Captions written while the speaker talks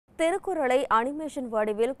திருக்குறளை அனிமேஷன்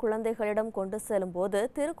வடிவில் குழந்தைகளிடம் கொண்டு செல்லும்போது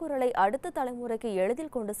திருக்குறளை அடுத்த தலைமுறைக்கு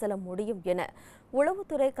எளிதில் கொண்டு செல்ல முடியும் என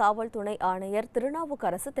உளவுத்துறை காவல் துணை ஆணையர்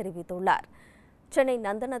திருநாவுக்கரசு தெரிவித்துள்ளார். சென்னை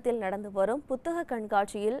நந்தனத்தில் நடந்து வரும் புத்தக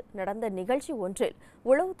கண்காட்சியில் நடந்த நிகழ்ச்சி ஒன்றில்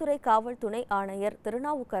உளவுத்துறை காவல் துணை ஆணையர்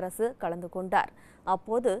திருநாவுக்கரசு கலந்து கொண்டார்.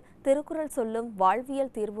 அப்போது திருக்குறள் சொல்லும்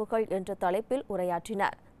வாழ்வியல் தீர்வுகள் என்ற தலைப்பில்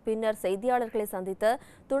உரையாற்றினார். பின்னர் செய்தியாளர்களை சந்தித்த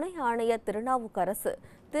துணை ஆணையர் திருநாவுக்கரசு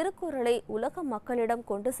திருக்குறளை உலக மக்களிடம்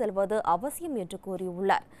கொண்டு செல்வது அவசியம் என்று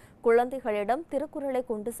கூறியுள்ளார். குழந்தைகளிடம் திருக்குறளை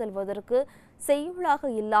கொண்டு செல்வதற்கு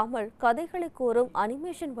செய்யுளாக இல்லாமல் கதைகளை கூறும்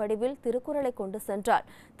அனிமேஷன் வடிவில் திருக்குறளை கொண்டு சென்றால்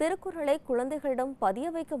திருக்குறளை குழந்தைகளிடம் பதிய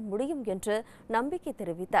வைக்க முடியும் என்று நம்பிக்கை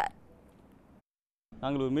தெரிவித்தார்.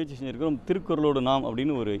 நாங்கள் ஒரு முயற்சி செஞ்சிருக்கிறோம். திருக்குறளோடு நாம்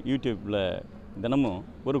அப்படின்னு ஒரு யூடியூப்பில் தினமும்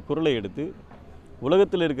ஒரு குறளை எடுத்து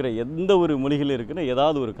உலகத்தில் இருக்கிற எந்த ஒரு மொழிகளில் இருக்கிற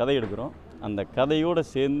ஏதாவது ஒரு கதை எடுக்கிறோம். அந்த கதையோடு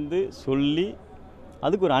சேர்ந்து சொல்லி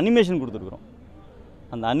அதுக்கு ஒரு அனிமேஷன் கொடுத்துருக்குறோம்.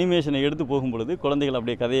 அந்த அனிமேஷனை எடுத்து போகும்பொழுது குழந்தைகள்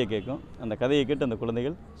அப்படியே கதையை கேட்கும். அந்த கதையை கேட்டு அந்த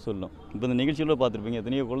குழந்தைகள் சொல்லும். இப்போ இந்த நிகழ்ச்சியில் பார்த்துருப்பீங்க,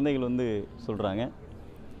 எத்தனையோ குழந்தைகள் சொல்கிறாங்க.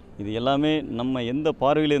 இது எல்லாமே நம்ம எந்த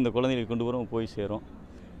பார்வையில் இந்த குழந்தைகள் கொண்டு வரோம் போய் சேரும்.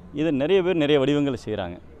 இதை நிறைய பேர் நிறைய வடிவங்கள்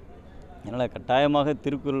செய்கிறாங்க. அதனால் கட்டாயமாக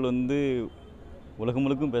திருக்குறள் உலகம்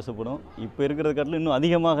முழுக்கும் பேசப்படும். இப்போ இருக்கிறத காட்டிலும் இன்னும்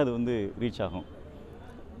அதிகமாக அது ரீச் ஆகும்.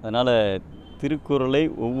 அதனால் திருக்குறளை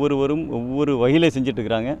ஒவ்வொருவரும் ஒவ்வொரு வகையில் செஞ்சுட்டு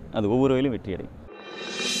இருக்கிறாங்க. அது ஒவ்வொரு வகையிலும் வெற்றி அடையும்.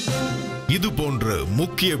 இது போன்ற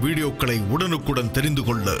முக்கிய வீடியோக்களை உடனுக்குடன் தெரிந்து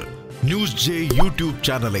கொள்ள NewsJ யூடியூப்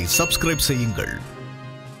சேனலை சப்ஸ்கிரைப் செய்யுங்கள்.